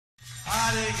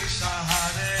Hare Krishna,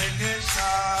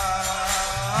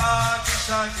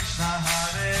 Krishna Krishna,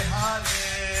 Hare Hare,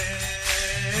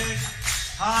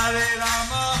 Hare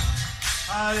Rama,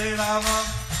 Rama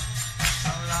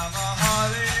Rama,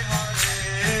 Hare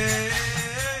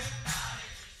Hare.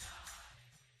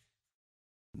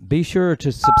 Be sure to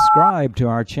subscribe to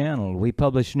our channel. We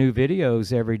publish new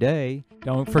videos every day.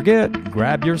 Don't forget,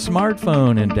 grab your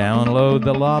smartphone and download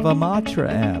the Lava Matra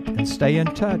app and stay in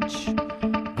touch.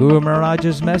 Guru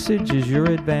Maharaj's message is your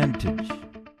advantage.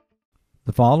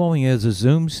 The following is a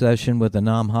Zoom session with the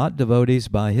Namahatta devotees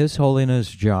by His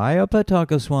Holiness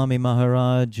Jayapataka Swami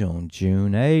Maharaj on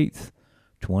June 8th,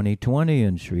 2020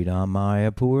 in Sri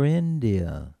Mayapur,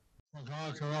 India.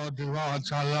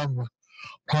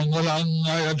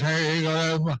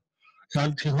 Pangalangayathegaram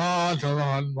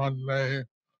Yatthivatavan Vande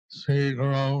Sri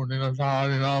Guru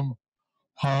Nilatarinam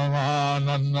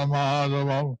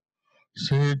Paramanandamadavam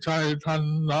Sri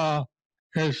Chaitanya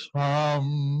Iswaram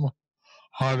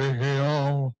Hare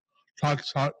Om Tat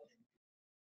Sat.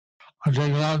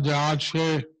 দেখলাম যে আজকে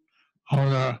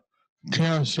আমরা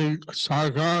TMC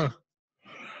সরকার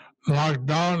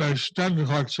lockdown extend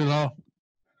করছিলেন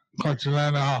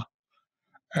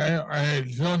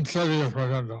June 30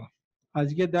 পর্যন্ত।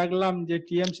 আজকে দেখলাম যে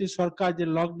TMC সরকার যে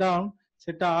লকডাউন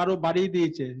সেটা আরো বাড়িয়ে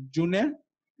দিয়েছে জুনে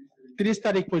 30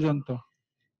 তারিখ পর্যন্ত।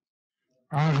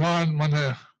 এখন মানে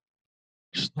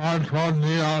স্মার্টফোন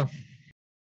নিয়ে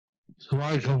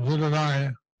সবাই কম্পিউটার নাই,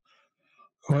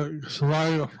 সবাই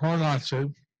ফোন আছে,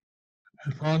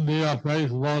 ফোন দিয়ে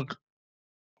ফেসবুক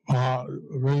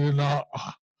বিভিন্ন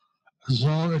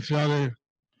জুম ইত্যাদি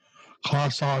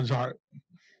ক্লাস করা যায়।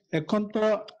 এখন তো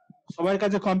সবার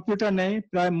কাছে কম্পিউটার নেই,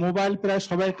 প্রায় মোবাইল প্রায়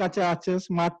সবার কাছে আছে,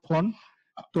 স্মার্টফোন,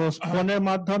 তো ফোনের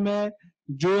মাধ্যমে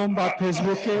জুম বা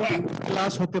ফেসবুকে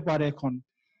ক্লাস হতে পারে। এখন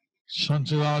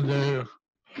শুনছিলাম যে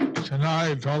চেন্নাই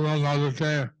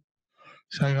তামিলনাড়ুতে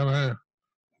সেখানে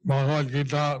ভগবত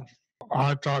গীতা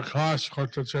একটা ক্লাস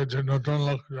করতেছে যে নতুন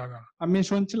লোক জানা। আমি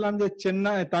শুনছিলাম যে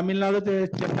তামিলনাড়ুতে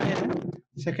চেন্নাইয়ে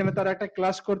সেখানে তারা একটা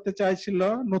ক্লাস করতে চাইছিল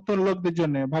নতুন লোকদের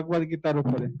জন্য ভগবত গীতার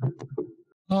উপরে।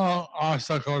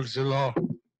 আশা করছিল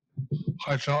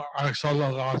হয়তো 100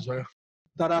 লোক আসবে।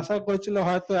 তারা আশা করেছিল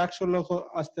হয়তো 100 লোক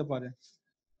আসতে পারে।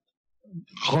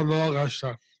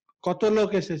 কত লোক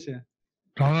এসেছে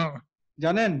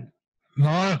জানেন?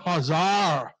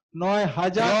 9000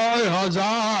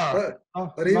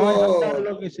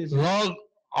 লোক এসেছে। লোক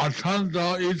অত্যন্ত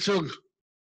ইচ্ছুক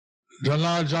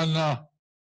জানার জন্য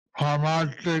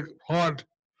পারমার্থিক পথ,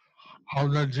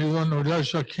 আপনার জীবন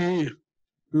উদ্দেশ্য কি।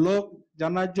 লোক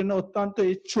জানার জন্য অত্যন্ত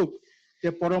ইচ্ছুক যে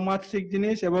পারমার্থিক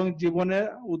জিনিস এবং জীবনের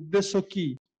উদ্দেশ্য কি।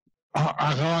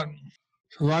 এখন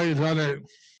সবাই জানে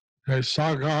যে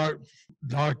সরকার,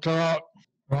 ডাক্তার,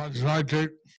 রাজনৈতিক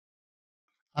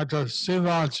একটা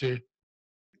সীমা আছে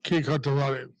কি করতে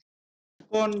পারে।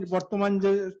 এখন বর্তমান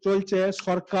যে চলছে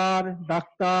সরকার,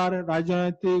 ডাক্তার,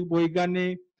 রাজনৈতিক,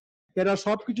 বৈজ্ঞানিক, এরা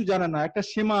সবকিছু জানে না, একটা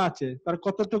সীমা আছে তার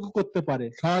কতটুকু করতে পারে।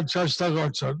 তারা চেষ্টা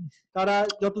করছেন, তারা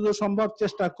যতদূর সম্ভব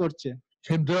চেষ্টা করছে,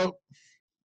 কিন্তু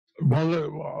বলে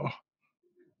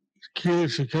কি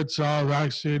চিকিৎসা,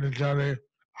 ভ্যাকসিন ইত্যাদি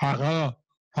এখনো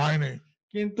পায়নি।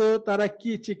 কিন্তু তারা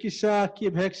কি চিকিৎসা, কি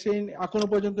ভ্যাকসিন এখনো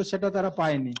পর্যন্ত সেটা তারা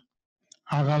পায়নি।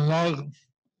 এখন লোক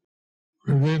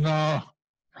বিভিন্ন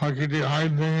প্রাকৃতিক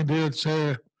আইন ভেঙে দিয়েছে,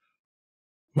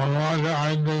 ভগবানের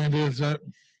আইন ভেঙে দিয়েছে।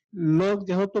 লোক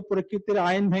যেহেতু প্রকৃতির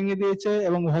আইন ভেঙে দিয়েছে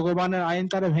এবং ভগবানের আইন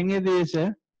তারা ভেঙে দিয়েছে,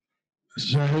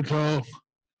 সেহেতু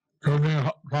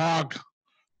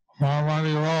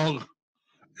মহামারী রোগ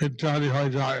ইত্যাদি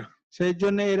হয়ে যায়। সেই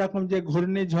জন্য এরকম যে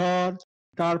ঘূর্ণিঝড়,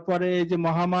 তারপরে এই যে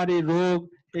মহামারী রোগ,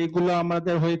 এইগুলো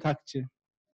আমাদের হয়ে থাকছে।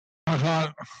 এখন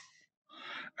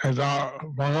এটা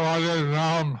ভগবানের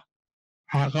নাম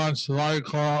এখন সবাই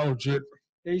করা উচিত।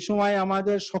 এই সময়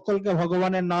আমাদের সকলকে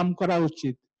ভগবানের নাম করা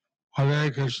উচিত। হরে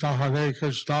কৃষ্ণ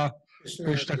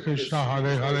কৃষ্ণ কৃষ্ণ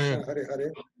হরে হরে,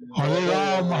 হরে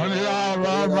রাম রাম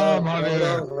রাম হরে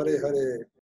হরে।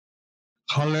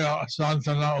 খালে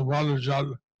সান্তনা উপালুজাল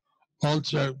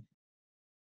বলছে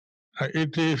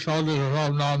ইতি সদৃঢ়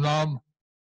নাম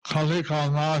খালি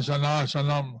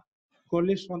কালনাশনাশনম।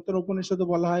 কলি সন্তর উপনিষদে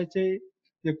বলা হয়েছে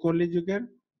যে কলি যুগের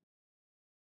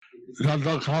যত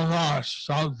কলমাস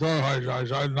সব দূর হয়ে যায়,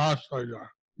 সব নাশ হয়ে যায়।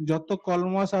 যত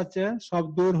কলমাস আছে সব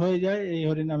দূর হয়ে যায় এই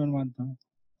হরিনামের মাধ্যমে।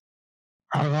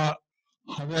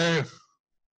 হরে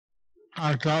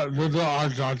একটা দুটো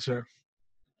অর্থ আছে।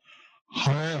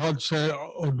 হরে হচ্ছে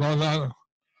উদ্বোধন,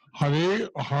 হরি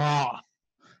হরা।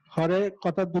 হরে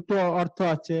কথা দুটো অর্থ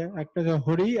আছে, একটা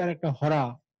হরি আর একটা হরা।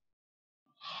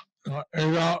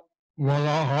 এটা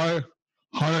বলা হয়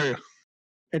হরে,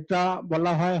 এটা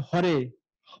বলা হয় হরে।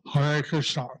 Hare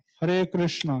Krishna, Hare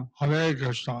Krishna, Hare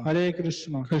Krishna, Hare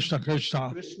Krishna, Krishna Krishna,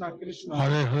 Krishna Krishna,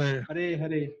 Hare Hare, Hare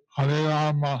Hare, Hare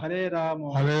Rama, Hare Rama,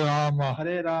 Hare Rama,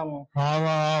 Hare Rama,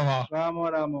 Rama Rama, Rama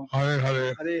Rama, Hare Hare.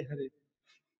 Hare Hare.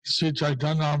 Sri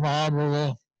Chaitanya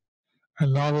Mahaprabhu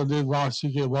and Navadip Vasi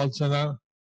ke বলছেন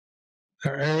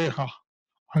এই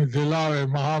দিলাম এই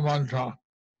মহামন্ত্র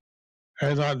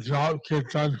এটা জপ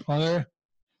কীর্তন করে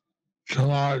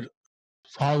তোমার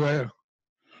পাবে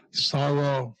সর্ব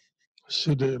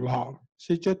সিদ্ধি লাভ।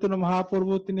 শ্রী চৈতন্য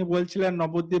মহাপ্রভু তিনি বলছিলেন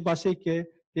নবদ্বীপবাসীকে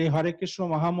এই হরে কৃষ্ণ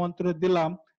মহামন্ত্র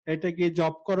দিলাম, এটা কি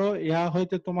জপ করো, ইহা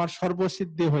হইতে তোমার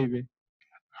সর্বসিদ্ধি হইবে।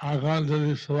 এখন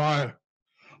যদি সবাই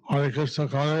হরে কৃষ্ণ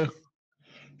করে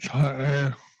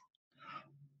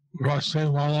পশ্চিম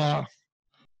বাংলা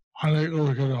অনেক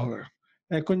উপকৃত হবে।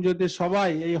 এখন যদি সবাই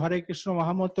এই হরে কৃষ্ণ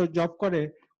মহামন্ত্র জপ করে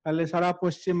তাহলে সারা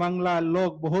পশ্চিম বাংলার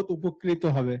লোক বহুত উপকৃত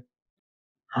হবে।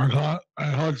 এখন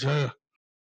হচ্ছে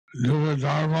যুগের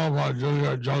ধর্ম বা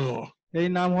যুগের জগ। এই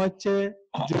নাম হচ্ছে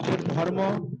যুগের ধর্ম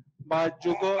বা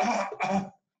যুগ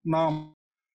নাম।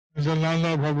 নিত্যানন্দ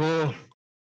প্রভু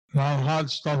নামহাট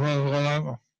স্থাপন করেন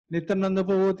নিত্যানন্দ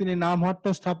প্রভু তিনি নামহাট্ট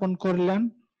স্থাপন করলেন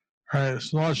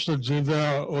সমস্ত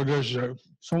জীবের উদ্দেশ্যে,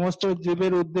 সমস্ত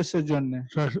জীবের উদ্দেশ্যের জন্য,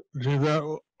 জীবের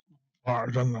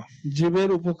জন্য, জীবের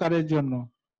উপকারের জন্য।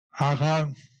 এখন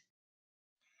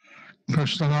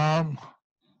কৃষ্ণ নাম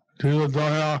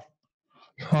জীবদয়া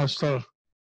সমস্ত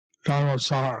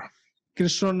ধর্মসার।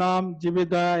 কৃষ্ণ নাম জীবের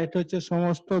দয়া, এটা হচ্ছে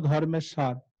সমস্ত ধর্মের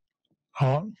সার।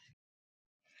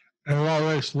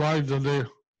 এভাবে সবাই যদি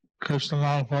কৃষ্ণ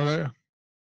নাম করে,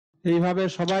 এইভাবে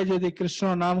সবাই যদি কৃষ্ণ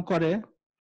নাম করে,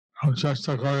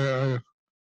 চেষ্টা করে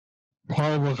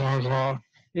পরোপকার করা,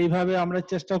 এইভাবে আমরা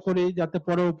চেষ্টা করি যাতে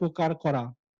পরোপকার করা।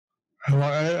 এবং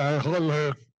এই হলে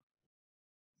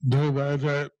দুই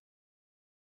বেড়ে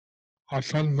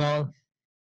অত্যন্ত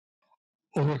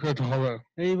উপকৃত হবে,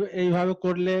 এইভাবে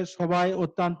করলে সবাই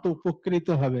অত্যন্ত উপকৃত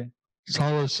হবে,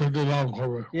 সর্বসিদ্ধি লাভ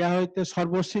করবে। ইহা হইতে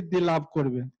সর্বসিদ্ধি লাভ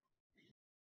করবে।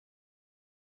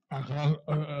 এখন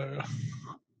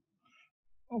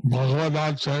ভগবত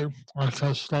আছে একটা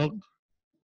শ্লোক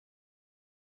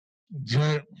যে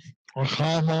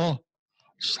অকাম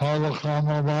সর্বকাম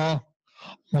বা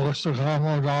মোক্ষ কাম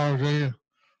দাঁড়ি,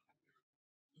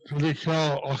 যদি কেউ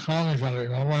অকামী থাকে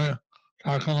মানে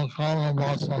তার কোনো কাম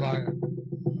বাসনা নাই,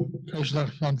 কৃষ্ণ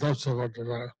সন্তুষ্ট করতে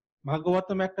পারে।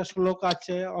 ভাগবতম একটা শ্লোক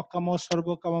আছে, অকাম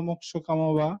সর্বকাম মোক্ষ কাম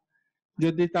বা,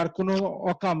 যদি তার কোনো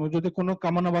অকাম, যদি কোনো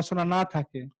কামনা বাসনা না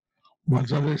থাকে,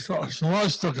 যদি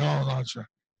সমস্ত কামনা আছে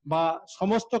বা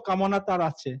সমস্ত কামনা তার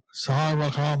আছে,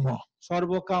 সর্বকাম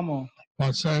সর্বকাম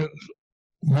হচ্ছে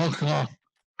মোক্ষ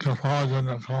পাওয়ার জন্য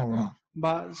কামনা,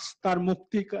 বা তার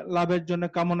মুক্তি লাভের জন্য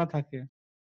কামনা থাকে,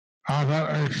 এখন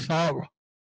এই সব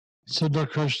শুদ্ধ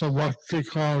কৃষ্ণ ভক্তি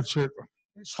করা উচিত।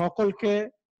 সকলকে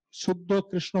শুদ্ধ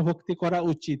কৃষ্ণ ভক্তি করা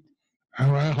উচিত।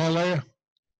 হলে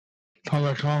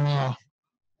তাহলে কামনা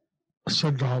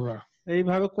সিদ্ধ হবে।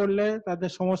 এইভাবে করলে তাদের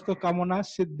সমস্ত কামনা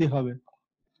সিদ্ধি হবে।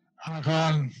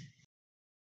 এখন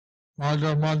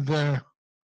আমাদের মধ্যে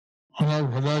অনেক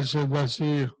প্রদেশে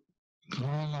বেশি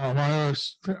করোনা ভাইরাস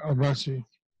বেশি,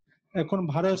 এখন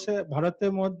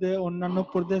ভারতের মধ্যে অন্যান্য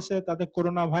প্রদেশে তাদের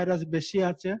করোনা ভাইরাস বেশি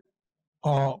আছে।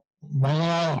 ও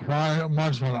বাংলা প্রায়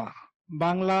মাঝখানে,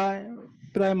 বাংলায়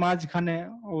প্রায় মাঝখানে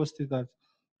অবস্থিত আছে।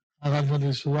 এখন যদি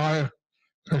সবাই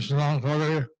কৃষ্ণ নাম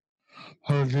করে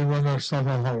তাহলে জীবনের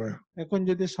সফল হবে। এখন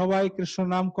যদি সবাই কৃষ্ণ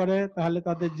নাম করে তাহলে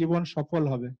তাদের জীবন সফল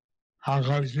হবে।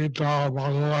 এখন গীতা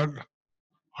ভাগবত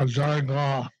অধ্যয়ন করা,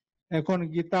 এখন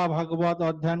গীতা ভাগবত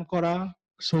অধ্যয়ন করা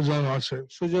সুযোগ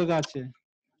আছে।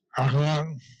 এখন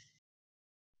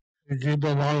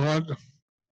গীতা ভাগবত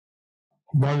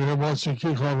বাড়িতে বসে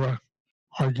কি করবে,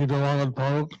 আর গীতা ভাগবত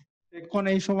পড়ুক। এখন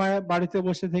এই সময় বাড়িতে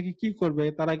বসে থেকে কি করবে,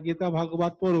 তারা গীতা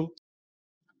ভাগবত পড়ুক।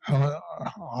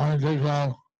 আমি দেখলাম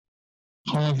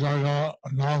কোন জায়গা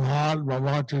নামহাট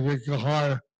বাবা টিভি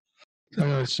হয়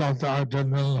সপ্তাহে 8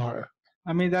 দিন হয়।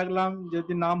 আমি দেখলাম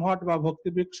যদি নামহাট বা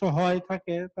ভক্তিবৃক্ষ হয়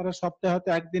থাকে তারা সপ্তাহে হয়তো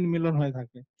একদিন মিলন হয়ে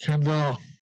থাকে। কিন্তু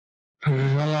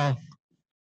গেলাম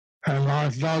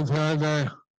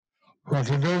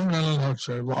প্রতিদিন মিলন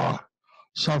হচ্ছে বা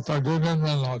সপ্তাহে 2 দিন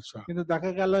মিলন হচ্ছে, কিন্তু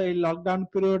দেখা গেল এই লকডাউন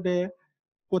পিরিয়ডে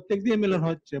প্রত্যেকদিন মিলন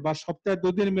হচ্ছে বা সপ্তাহে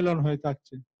 2 দিন মিলন হয়ে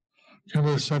থাকছে।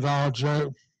 কিন্তু সেটা হচ্ছে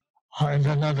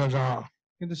ইন্টারনেটের দ্বারা,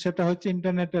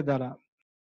 ইন্টারনেটের দ্বারা।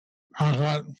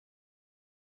 এখন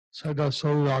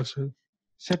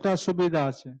সেটা সুবিধা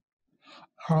আছে।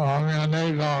 আমি অনেক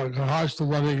গৃহস্থ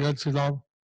বাড়ি গেছিলাম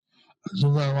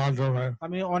জুমের মাধ্যমে,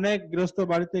 আমি অনেক গৃহস্থ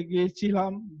বাড়িতে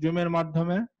গিয়েছিলাম জুমের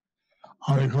মাধ্যমে।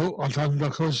 আমি খুব অত্যন্ত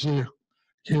খুশি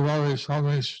কিভাবে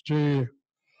স্বামী স্ত্রী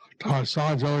তার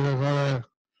সাহায্য করে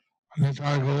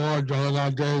নিতাই গৌর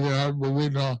জগন্নাথ দেবের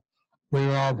বিভিন্ন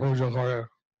বিবাহ পুজো করে।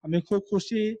 আমি খুব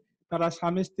খুশি তারা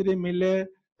স্বামী স্ত্রী মিলে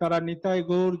তারা নিতাই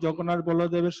গৌর জগন্নাথ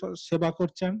বলদেবের সেবা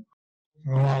করছেন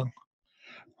এবং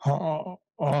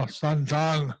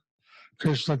সন্তান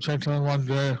কৃষ্ণ চৈতন্য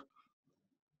মধ্যে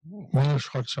মানুষ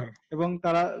করছেন। এবং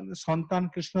তারা সন্তান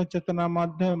কৃষ্ণ চেতনার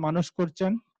মাধ্যমে মানুষ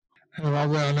করছেন।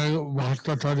 এভাবে অনেক ভক্ত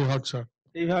তৈরি হচ্ছে।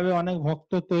 এইভাবে অনেক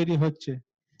ভক্ত তৈরি হচ্ছে।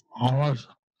 আমার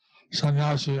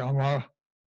সন্ন্যাসী, আমার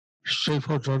স্ত্রী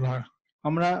পুত্র নয়,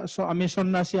 আমি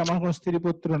সন্ন্যাসী, আমার কোনো স্ত্রী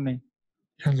পুত্র নেই।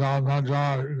 কিন্তু আপনার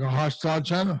যারা গৃহস্থ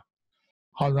আছেন,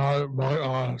 আপনার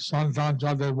সন্তান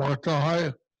যাদের ভক্ত হয়,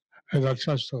 এটা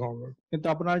চেষ্টা করবেন। কিন্তু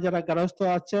আপনারা যারা গৃহস্থ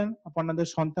আছেন, আপনাদের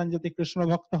সন্তান যদি কৃষ্ণ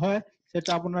ভক্ত হয়, সেটা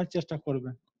আপনারা চেষ্টা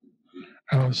করবেন।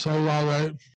 এবং সেইভাবে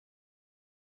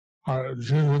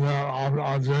জীবনে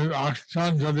আসছেন,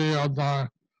 যদি আপনার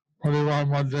পরিবার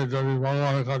মধ্যে যদি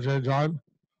ভগবানের কাছে যান,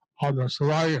 আপনার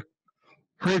সবাই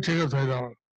ফ্রি টিকিট হয়ে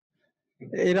যাবে।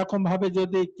 এরকম ভাবে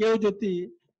যদি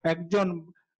একজন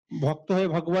ভক্ত হয়ে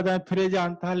ভগবত ধামে ফিরে যান,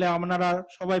 তাহলে আপনারা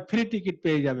সবাই ফ্রি টিকিট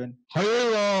পেয়ে যাবেন। হরি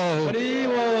বল।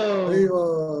 হরি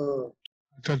বল।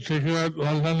 একটা টিকিট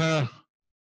লন্ডনে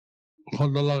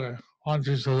কত লাগে?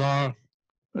 25,000।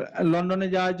 লন্ডনে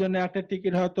যাওয়ার জন্য একটা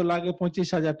টিকিট হয়তো লাগে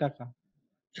 25,000 টাকা।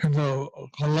 কিন্তু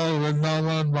কল্যাণ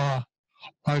বৃন্দাবন বা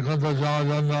বৈকুণ্ঠ যাওয়ার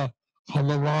জন্য কত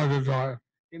ভাড়া দিতে হয়?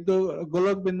 কিন্তু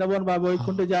গোলক বৃন্দাবন বা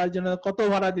বৈকুণ্ঠে যাওয়ার জন্য কত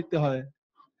ভাড়া দিতে হয়?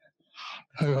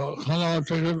 কোনো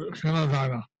টিকিট কেনা যায়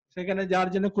না। সেখানে যাওয়ার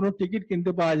জন্য কোনো টিকিট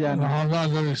কিনতে পাওয়া যায় না। আপনার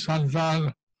যদি সন্তান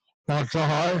ভক্ত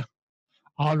হয়,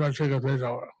 আপনার টিকিট হয়ে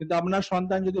যাবে। কিন্তু আপনার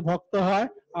সন্তান যদি ভক্ত হয়,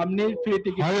 আপনি ফ্রি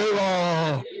টিকিট। হরি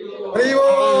বল। হরি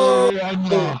বল।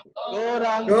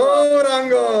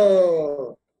 গৌরাঙ্গ।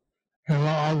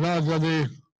 এবং আপনার যদি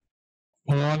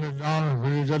ভগবানের নাম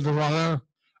ফিরে যেতে পারেন,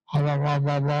 আপনার মা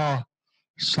বাবা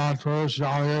 7 বছর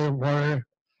আগে পরে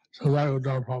সবাই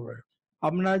উদ্ধার পাবে।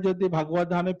 আপনারা যদি ভাগবত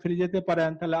ধামে ফিরে যেতে পারেন,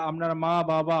 তাহলে আপনার মা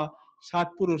বাবা 7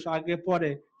 পুরুষ আগে পরে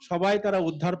সবাই তারা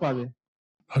উদ্ধার পাবে।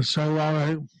 সেইভাবে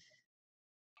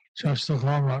চেষ্টা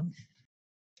করবেন।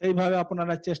 এইভাবে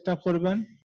আপনারা চেষ্টা করবেন।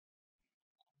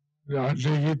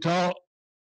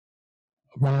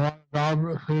 ভগবানের নাম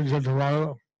ফিরে যেতে পারো।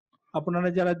 আপনারা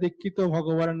যারা দীক্ষিত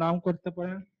ভগবানের নাম করতে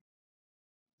পারেন,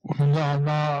 কিন্তু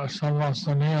আপনার সমস্ত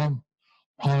নিয়ম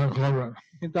পালন করবেন।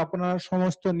 কিন্তু আপনারা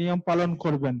সমস্ত নিয়ম পালন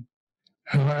করবেন।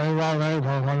 এইভাবে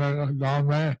ভগবানের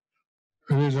নামে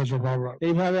ফিরে যেতে পারবেন।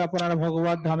 এইভাবে আপনারা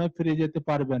ভগবত ধামে ফিরে যেতে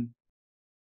পারবেন।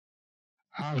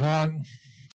 এখন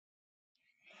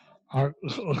আর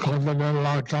কতদিন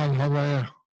লাগতাম হবে,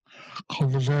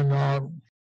 কতদিন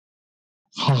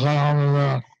থাকা হবে।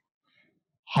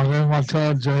 আগের মাত্র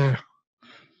যে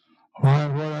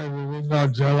মায়াপুরের বিভিন্ন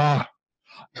জেলা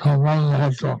সম্মান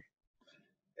হতো,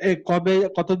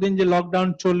 কতদিন যে লকডাউন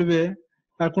চলবে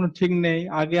তার কোনো ঠিক নেই।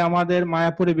 আগে আমাদের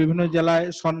মায়াপুরে বিভিন্ন জেলায়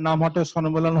নামহাট্টা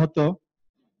সম্মেলন হতো।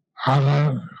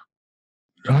 এখন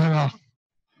জানি না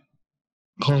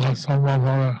কখন সম্ভব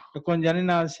হবে। এখন জানি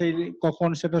না কখন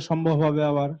সেটা সম্ভব হবে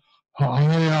আবার।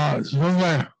 আমি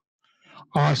জুমে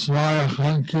আশ্রয়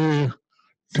আকাঙ্ক্ষী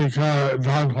টিকা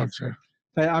দান করছে।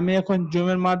 তাই আমি এখন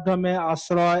জুমের মাধ্যমে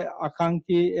আশ্রয়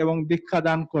আকাঙ্ক্ষী এবং দীক্ষা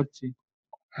দান করছি।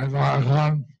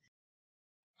 এখন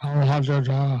আমার হাতে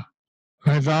যারা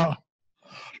নেতা,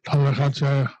 তাদের কাছে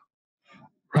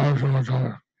পড়াশোনা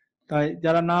হবে। তাই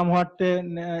যারা নামহাট্টে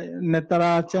নেতারা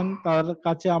আছেন, তার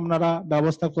কাছে আপনারা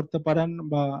ব্যবস্থা করতে পারেন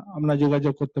বা আপনারা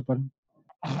যোগাযোগ করতে পারেন।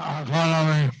 এখন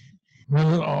আমি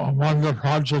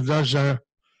মধ্যপ্রাচ্য দেশে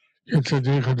কিছু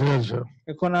দীক্ষা দিয়েছি।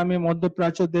 এখন আমি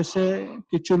মধ্যপ্রাচ্য দেশে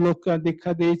কিছু লোক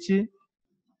দীক্ষা দিয়েছি।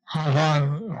 এখন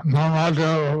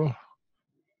নামাজে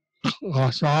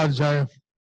সাহায্যে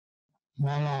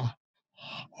মালা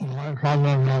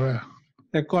পালন হবে।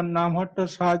 এখন নামহাট্টার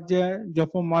সাহায্যে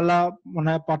জপমালা মনে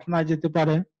হয় পাঠানো যেতে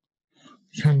পারে।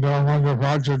 কিন্তু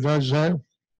মধ্যপ্রাচ্য দেশে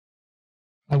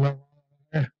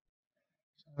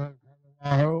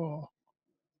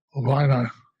উপায় নাই।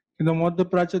 কিন্তু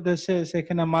মধ্যপ্রাচ্য দেশে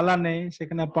সেখানে মালা নেই,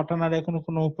 সেখানে পাঠানোর এখন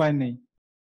কোনো উপায় নেই।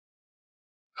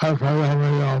 তারপরে আমি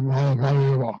মালা পাঠিয়ে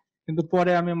দেবো। কিন্তু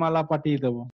পরে আমি মালা পাঠিয়ে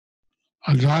দেবো।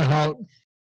 যাই হোক,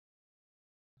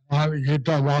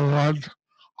 গীতা ভাগবত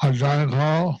অধ্যয়ন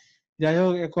করো। যাই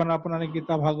হোক, এখন আপনারা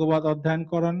গীতা ভাগবত অধ্যয়ন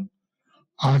করেন।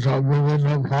 আচ্ছা, বিভিন্ন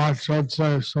পাঠ চলছে,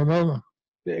 শুনুন।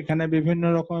 এখানে বিভিন্ন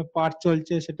রকমের পাঠ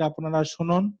চলছে, সেটা আপনারা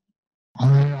শুনুন।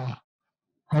 আমি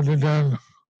প্রতিদিন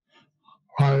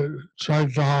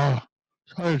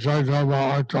ছয়টা বা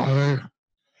 8টা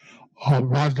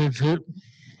পাঠ দিচ্ছি।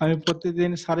 আমি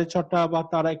প্রতিদিন 6:30 বা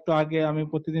তার একটু আগে আমি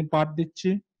প্রতিদিন পাঠ দিচ্ছি।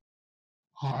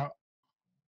 আর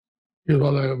কি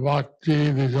বলে, ভক্তি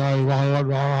বিজয় ভাগবত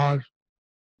মহারাজ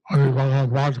উনি বাংলা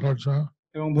পাঠ করছেন।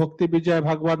 এবং ভক্তি বিজয়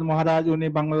ভাগবত মহারাজ উনি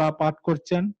বাংলা পাঠ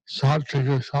করছেন 7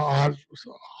 থেকে 8,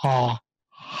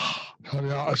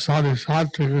 7:30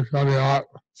 থেকে 8:30।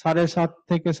 7:30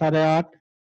 থেকে 8:30।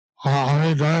 আমি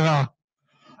জানি না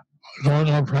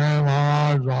গৌরঙ্গ প্রেম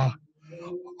মহারাজ বা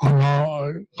অন্য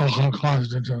কখন ক্লাস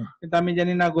দিচ্ছেন। কিন্তু আমি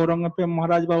জানি না গৌরাঙ্গ প্রেম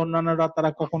মহারাজ বা অন্যান্যরা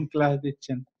তারা কখন ক্লাস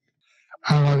দিচ্ছেন।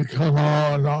 আমার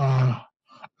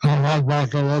নামাজ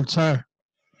বার্তা বলছে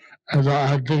এটা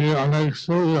একদিকে অনেক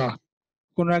সুবিধা,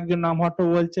 কোন একজন নামহাট্ট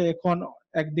বলছে এখন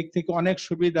একদিক থেকে অনেক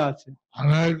সুবিধা আছে,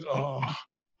 অনেক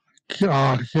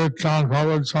কীর্তন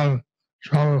প্রবচন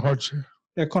সব হচ্ছে।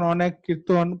 এখন অনেক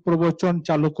কীর্তন প্রবচন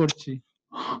চালু করছি।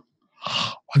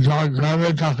 যারা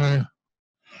গ্রামে থাকে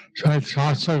সেই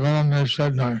শাস্ত্রে কোনো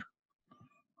নিষেধ নাই।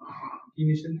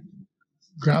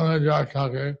 গ্রামে যারা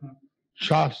থাকে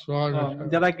শাস্ত্র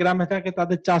যারা গ্রামে থাকে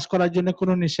তাদের চাষ করার জন্য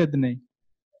কোনো নিষেধ নেই।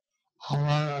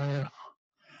 আমার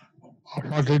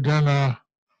প্রতিদিন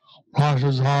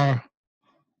 5,000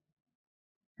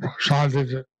 প্রসাদ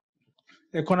দিতে।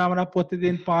 এখন আমরা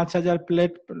প্রতিদিন 5,000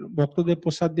 প্লেট ভক্তদের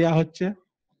প্রসাদ দেওয়া হচ্ছে।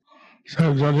 সে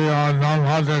যদি নাম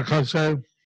হাতের কাছে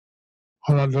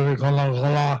ওরা যদি কোনো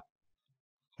গোলা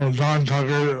দান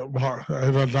থাকে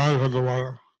এটা দান করতে পারে।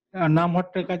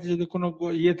 নামহাট্টের কাছে যদি কোনো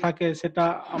ইয়ে থাকে সেটা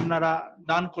আপনারা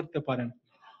দান করতে পারেন।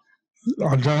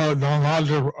 যারা নাম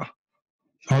হাতে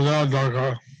তাদের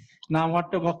দরকার।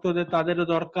 নামহাট্টে ভক্তদের তাদেরও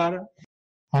দরকার।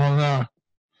 আমরা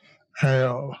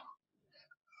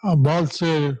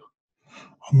বলছি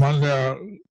মন্দির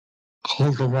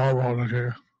খুলতে পারবো নাকি,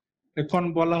 এখন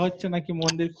বলা হচ্ছে নাকি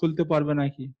মন্দির খুলতে পারবে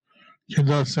নাকি,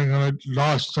 কিন্তু সেখানে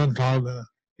 10 জন থাকবে,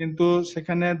 কিন্তু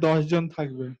সেখানে 10 জন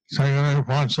থাকবে। সেখানে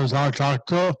 5,000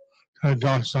 থাকতো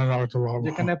 10 জন রাখতে পারবো।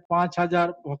 যেখানে 5,000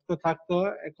 ভক্ত থাকতো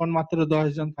এখন মাত্র 10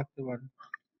 জন থাকতে পারে।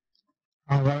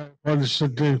 আমার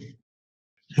পরিস্থিতি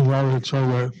কিভাবে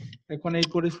চলবে? এখন এই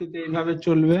পরিস্থিতি এইভাবে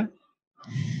চলবে।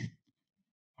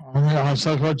 আমি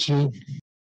আশা করছি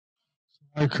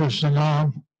কৃষ্ণ নাম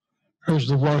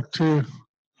কৃষ্ণ ভক্তি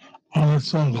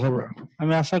অনুশীলন করবে।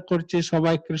 আমি আশা করছি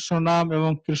সবাই কৃষ্ণ নাম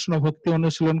এবং কৃষ্ণ ভক্তি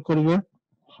অনুশীলন করবে।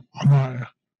 আমার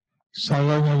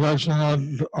সরকার নির্দেশনা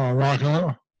রাখা,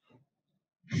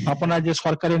 আপনার যে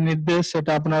সরকারি নির্দেশ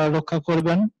সেটা আপনারা রক্ষা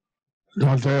করবেন,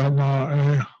 যাতে আমরা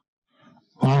এই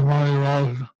মহামারী রোগ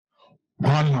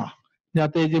ভান না,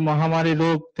 যাতে এই যে মহামারী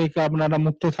রোগ থেকে আপনারা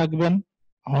মুক্ত থাকবেন।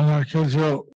 আমরা কিছু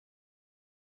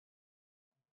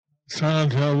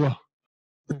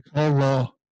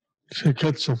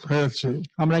চিকিৎসা পেয়েছি,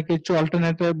 আমরা কিছু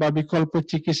অল্টারনেটিভ বা বিকল্প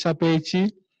চিকিৎসা পেয়েছি,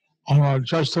 আমরা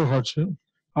চেষ্টা করছি।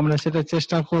 আমরা সেটা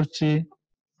চেষ্টা করছি।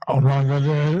 আমরা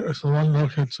যদি সম্বন্ধ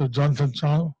কিছু জানতে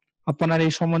চান, আপনার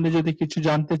এই সম্বন্ধে যদি কিছু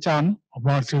জানতে চান,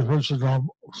 আমার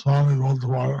স্বামী বলতে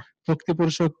পারে। ভক্তি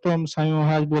পুরুষোত্তম স্বামী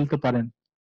মহারাজ বলতে পারেন।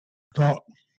 তো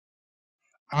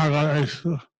আগার এই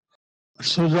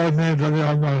সুযোগ নিয়ে যদি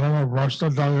আপনার কোনো প্রশ্ন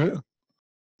থাকে,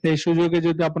 এই সুযোগে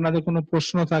যদি আপনাদের কোনো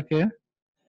প্রশ্ন থাকে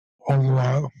বলতে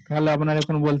পারেন। তাহলে আপনারা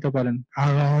এখন বলতে পারেন।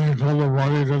 আগামী কত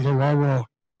বাড়ি যেতে পারবো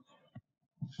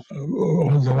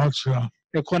বলতে পারছি না।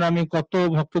 এখন আমি কত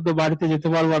ভক্তদের বাড়িতে যেতে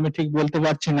পারবো আমি ঠিক বলতে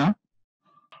পারছি না।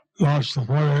 লাস্ট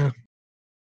পরে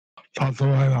থাকতে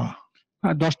পারি না।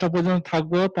 10টা পর্যন্ত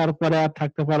থাকবো, তারপরে আর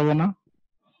থাকতে পারবো না।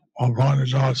 ওখানে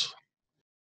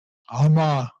আমরা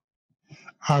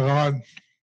এখন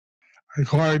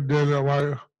কয়েকদিন আবার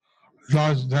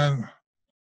 10 দিন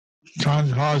চাঁদ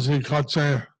হাসি খাচ্ছে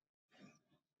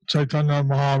চৈতন্য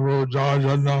মহাপ্রভু যাওয়ার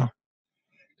জন্য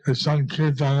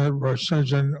সংকীর্তনের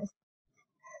প্রসেশন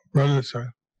বেড়েছে।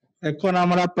 এখন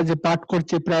আমরা যে পাঠ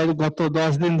করছি প্রায় গত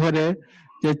 10 দিন ধরে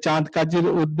যে চাঁদ কাজীর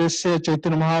উদ্দেশ্যে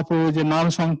চৈতন্য মহাপ্রভু যে নাম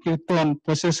সংকীর্তন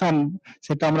প্রসেশন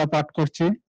সেটা আমরা পাঠ করছি।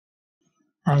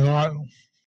 এখন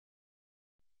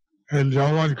এই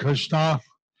যেমন কৃষ্ণ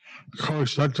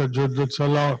কুরুক্ষেত্র যুদ্ধ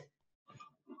ছিল,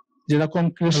 যেরকম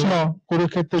কৃষ্ণ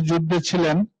কুরুক্ষেত্র যুদ্ধে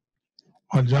ছিলেন,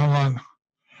 যেমন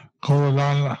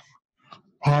কৌরদান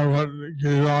পার্বত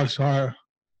গিরিরাজ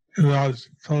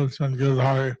চলছেন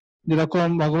গিরিধারে, যেরকম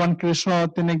ভগবান কৃষ্ণ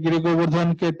তিনি গিরি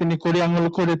গোবর্ধনকে তিনি কড়ি আঙুল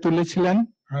করে তুলেছিলেন,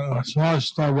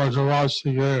 সমস্ত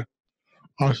ব্রজবাসীকে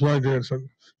আশ্রয় দিয়েছেন।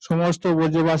 সমস্ত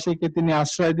ব্রজবাসীকে তিনি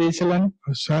আশ্রয় দিয়েছিলেন।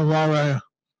 সেভাবে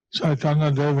চৈতন্য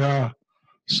দেবের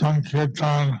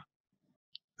সংকীর্তন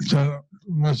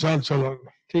মিছিল ছিল।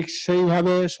 ঠিক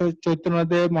সেইভাবে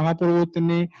চৈতন্যদেব মহাপ্রভু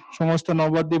তিনি সমস্ত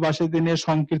নবদ্বীপবাসীদের নিয়ে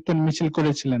সংকীর্তন মিছিল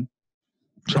করেছিলেন।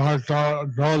 4টা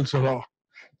দল ছিল।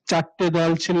 4টে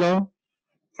দল ছিল।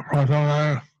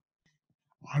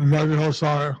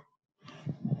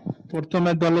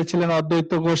 প্রথমে দলে ছিলেন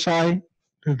অদ্বৈত গোসাই,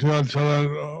 দ্বিতীয় ছিলেন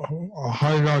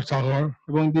হরিদাস ঠাকুর,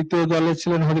 এবং দ্বিতীয় দলে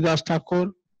ছিলেন হরিদাস ঠাকুর,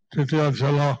 তৃতীয়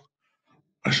ছিল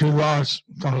Srivas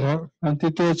Thakur,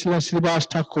 তৃতীয় ছিলেন শ্রীবাস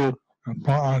ঠাকুর,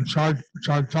 and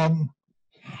Chaitam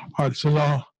ছিল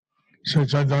শ্রী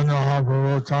চৈতন্য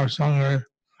মহাপ্রভু, তার সঙ্গে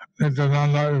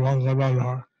নিত্যানন্দ এবং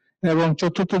গদাধর। এবং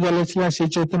চতুর্থ দলে ছিলেন শ্রী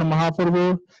চৈতন্য মহাপ্রভু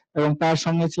এবং তার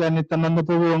সঙ্গে ছিলেন নিত্যানন্দ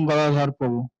প্রভু এবং গদাধর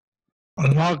প্রভু।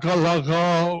 লক্ষ লক্ষ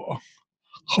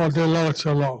কোটি লোক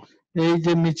ছিল, এই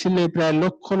যে মিছিলে প্রায়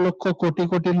লক্ষ লক্ষ কোটি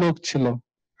কোটি লোক ছিল।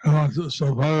 এবং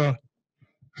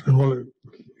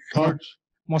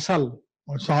মশাল,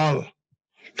 মশাল,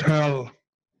 ঠেল,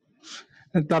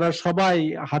 তারা সবাই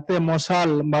হাতে মশাল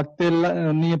বা তেল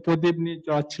নিয়ে প্রদীপ নিয়ে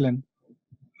যাচ্ছিলেন।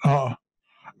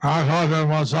 এক হাতে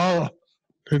মশাল,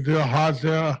 তৃতীয়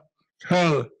হাতে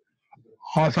ঠেল,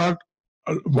 অর্থাৎ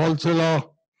বলছিল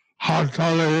হাত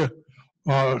তালে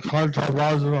ঘন্টা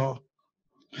বাজলো।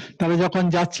 তারা যখন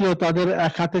যাচ্ছিল তাদের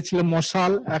এক হাতে ছিল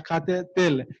মশাল, এক হাতে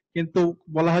তেল, কিন্তু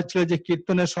বলা হচ্ছিল যে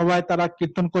কীর্তনের সবাই তারা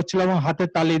কীর্তন করছিল এবং হাতে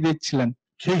তালি দিচ্ছিলেন।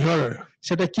 কি করে?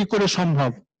 সেটা কি করে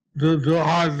সম্ভব? দু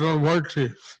হাত ভর্তি,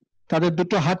 তাদের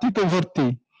দুটো হাতই তো ভর্তি।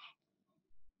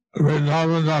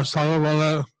 বৃন্দাবন দাস ঠাকুর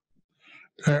বলে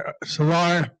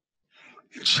সবাই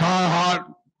 4 হাত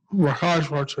প্রকাশ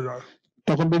করছিল।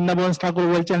 তখন বৃন্দাবন ঠাকুর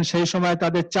বলছেন সেই সময়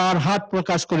তাদের 4 হাত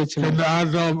প্রকাশ করেছিলেন, কিন্তু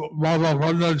এত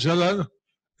ভাবাপন্ন ছিলেন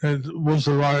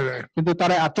বুঝতে পারেনি। কিন্তু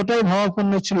তারা এতটাই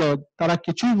ভাবাপন্ন ছিল তারা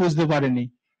কিছুই বুঝতে পারেনি।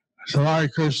 সবাই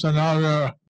কৃষ্ণ নামে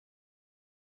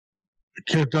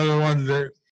কীর্তনের মধ্যে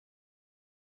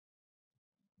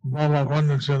ভাবাপন্ন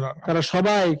ছিল। তারা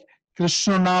সবাই কৃষ্ণ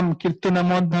নাম কীর্তনের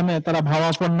মাধ্যমে তারা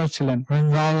ভাবাপন্ন ছিলেন।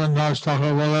 বৃন্দাবন দাস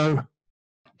ঠাকুর বলেন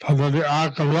তাদের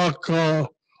 1 লক্ষ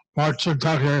বছর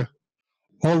থাকে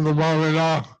বলতে পারবে না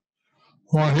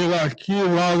মহিলা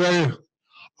কিভাবে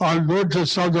অদ্ভুত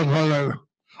শব্দ করেন,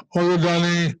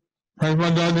 অনুদানী,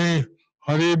 প্রেমদানী,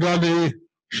 হরিদানী,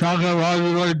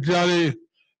 শাখাভাজী ইত্যাদি।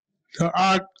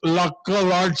 1 লক্ষ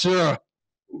বছর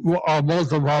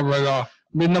বলতে পারবে না।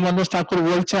 বৃন্দাবন ঠাকুর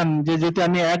বলছেন যে যেটা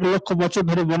আমি 1 লক্ষ বছর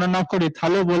ধরে বর্ণনা করি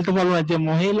তাহলেও বলতে পারবো না যে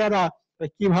মহিলারা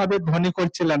কিভাবে ধ্বনি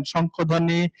করছিলেন, শঙ্খ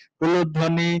ধ্বনি, হুলুদ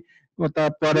ধ্বনি,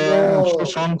 তারপরে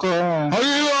শঙ্খ।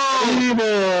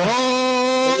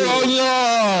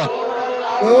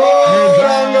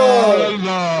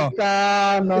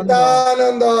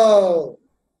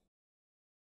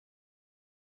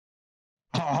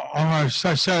 আমার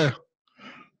শেষে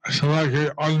সবাইকে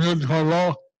অনমিউট করবো,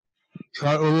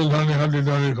 উলুধ্বনি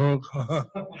হরিধ্বনি হোক।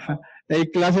 এই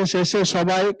ক্লাসের শেষে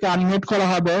সবাইকে আনমিউট করা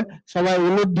হবে, সবাই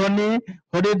উলুধ্বনি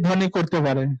হরিধ্বনি করতে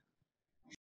পারে।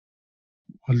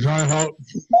 জয় হোক।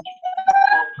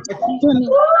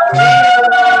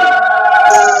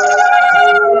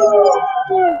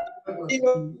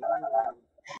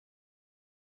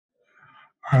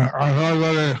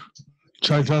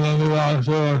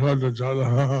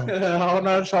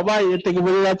 ওনারা সবাই এর থেকে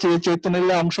বোঝা যাচ্ছে চৈতন্য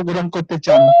লীলায় অংশগ্রহণ করতে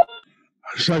চান।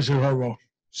 শেষে হবো,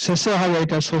 শেষে হবে,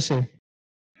 এটা শেষে।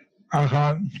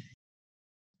 এখন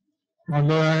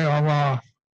আমরা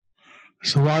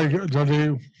সবাই যদি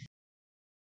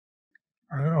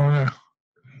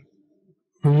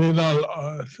বিভিন্ন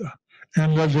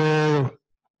ইন্দ্রদেব,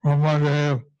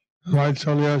 ব্রহ্মদেব সবাই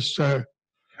চলে আসছে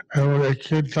এবং এই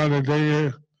কীর্তনে দেখে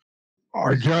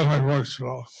অজ্ঞান হয়ে পড়ছিল।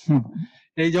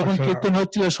 এই যখন কীর্তন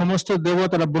হচ্ছিল সমস্ত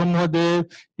দেবতারা, ব্রহ্মদেব,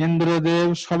 ইন্দ্রদেব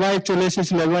সবাই চলে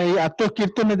এসেছিল এবং এই এত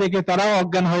কীর্তনে দেখে তারাও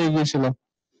অজ্ঞান হয়ে গিয়েছিল।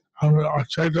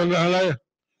 চৈতন্য হলে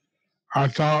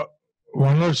একটা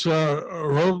মানুষ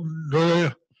রূপ ধরে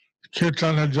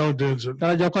কীর্তনে যোগ দিয়েছে।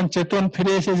 তারা যখন চেতন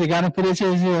ফিরে এসেছে, জ্ঞান ফিরে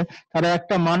এসেছে, তারা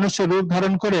একটা মানুষের রূপ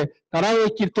ধারণ করে তারাও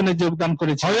এই কীর্তনে যোগদান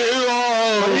করেছে।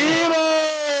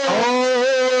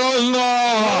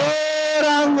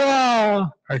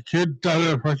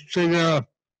 কীর্তনের প্রত্যেকে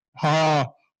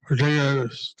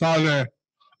স্থানে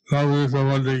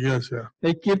গিয়েছে।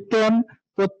 এই কীর্তন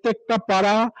প্রত্যেকটা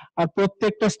পাড়া আর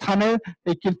প্রত্যেকটা স্থানে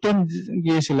এই কীর্তন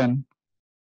গিয়েছিলেন।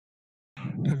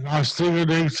 নাস্তিকে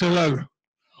দেখছিলেন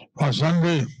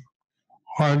পছন্দি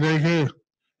হয় দেখে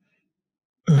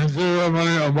নিজের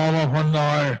মানে অভাবাপন্ন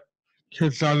হয়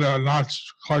কীর্তনে নাচ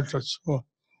করতে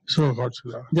শুরু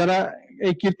করছিল। যারা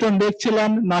এই কীর্তন দেখছিলেন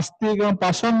নাস্তিক এবং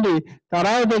পাষণ্ডী,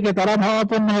 তারাও দেখে তারা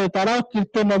ভাবাপন্ন হয়ে তারাও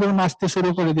কীর্তন এবং নাচতে শুরু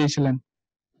করে দিয়েছিলেন।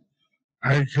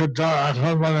 এই কীর্তন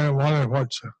এখন মানে মনে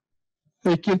পড়ছে,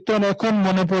 এই কীর্তন এখন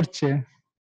মনে পড়ছে।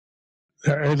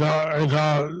 এটা এটা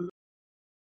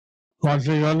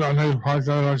অনেক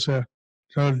ভাষা আছে,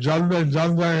 জানবে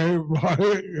জানবে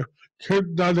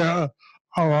কীর্তনে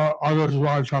আমার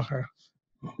আলোচনা থাকে।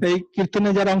 এই কীর্তনে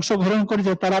যারা অংশগ্রহণ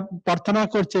করেছে তারা প্রার্থনা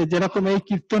করছে যেরকম এই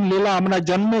কীর্তন লীলা আমরা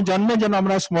জন্মে জন্মে যেন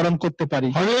আমরা স্মরণ করতে পারি।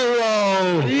 হরি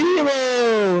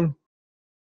বল।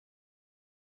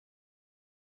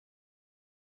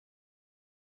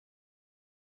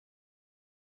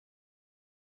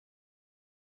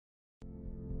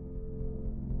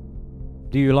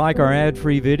 Do you like our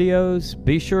ad-free videos?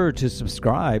 Be sure to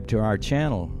subscribe to our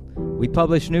channel. We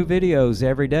publish new videos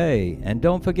every day, and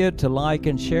don't forget to like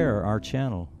and share our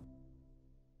channel.